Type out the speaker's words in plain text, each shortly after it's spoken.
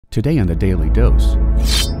Today on the Daily Dose,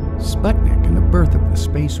 Sputnik and the birth of the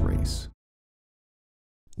space race.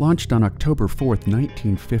 Launched on October 4,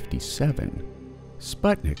 1957,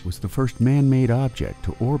 Sputnik was the first man-made object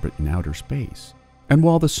to orbit in outer space. And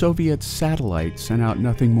while the Soviet satellite sent out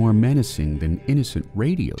nothing more menacing than innocent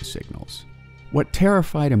radio signals, what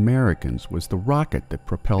terrified Americans was the rocket that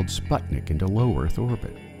propelled Sputnik into low Earth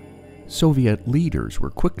orbit. Soviet leaders were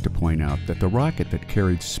quick to point out that the rocket that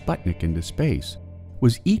carried Sputnik into space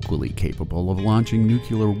was equally capable of launching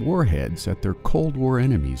nuclear warheads at their Cold War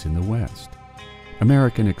enemies in the West.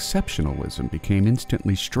 American exceptionalism became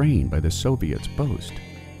instantly strained by the Soviets' boast,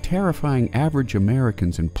 terrifying average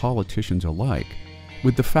Americans and politicians alike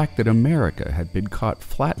with the fact that America had been caught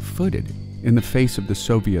flat-footed in the face of the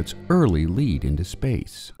Soviets' early lead into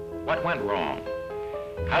space. What went wrong?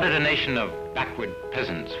 How did a nation of backward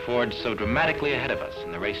peasants forge so dramatically ahead of us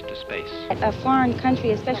in the race to space? A foreign country,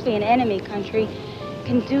 especially an enemy country,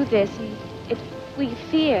 can do this, and we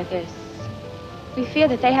fear this. We fear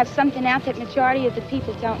that they have something out that majority of the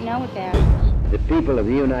people don't know about. The people of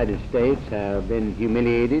the United States have been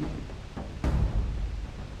humiliated,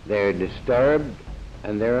 they're disturbed,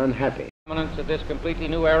 and they're unhappy. Dominance of this completely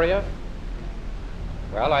new area?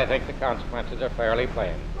 Well, I think the consequences are fairly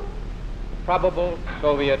plain. Probable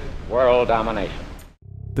Soviet world domination.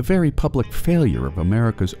 The very public failure of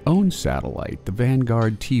America's own satellite, the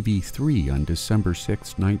Vanguard TV-3 on December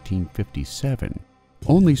 6, 1957,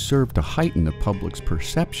 only served to heighten the public's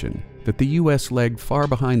perception that the U.S. lagged far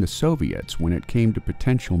behind the Soviets when it came to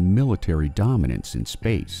potential military dominance in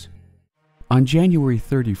space. On January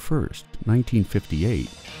 31, 1958,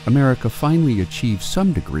 America finally achieved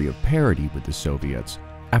some degree of parity with the Soviets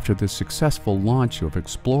after the successful launch of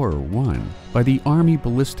Explorer 1 by the Army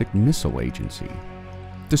Ballistic Missile Agency.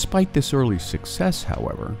 Despite this early success,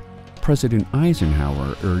 however, President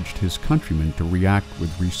Eisenhower urged his countrymen to react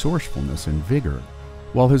with resourcefulness and vigor,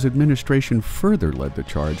 while his administration further led the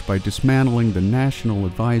charge by dismantling the National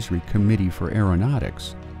Advisory Committee for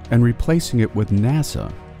Aeronautics and replacing it with NASA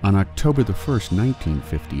on October 1,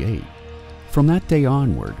 1958. From that day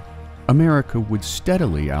onward, America would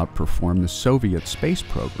steadily outperform the Soviet space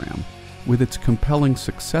program with its compelling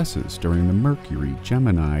successes during the Mercury,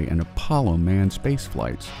 Gemini, and Apollo manned space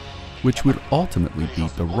flights, which would ultimately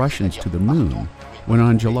beat the Russians to the moon when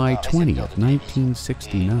on July 20,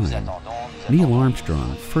 1969, Neil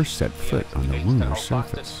Armstrong first set foot on the lunar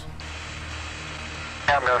surface.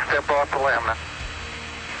 I'm going to step off the limb.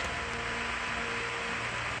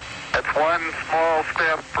 That's one small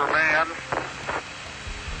step for man,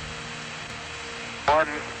 one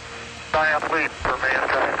giant leap for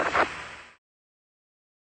mankind.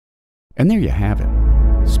 And there you have it,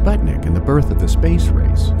 Sputnik and the birth of the space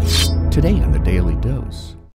race, today on the Daily Dose.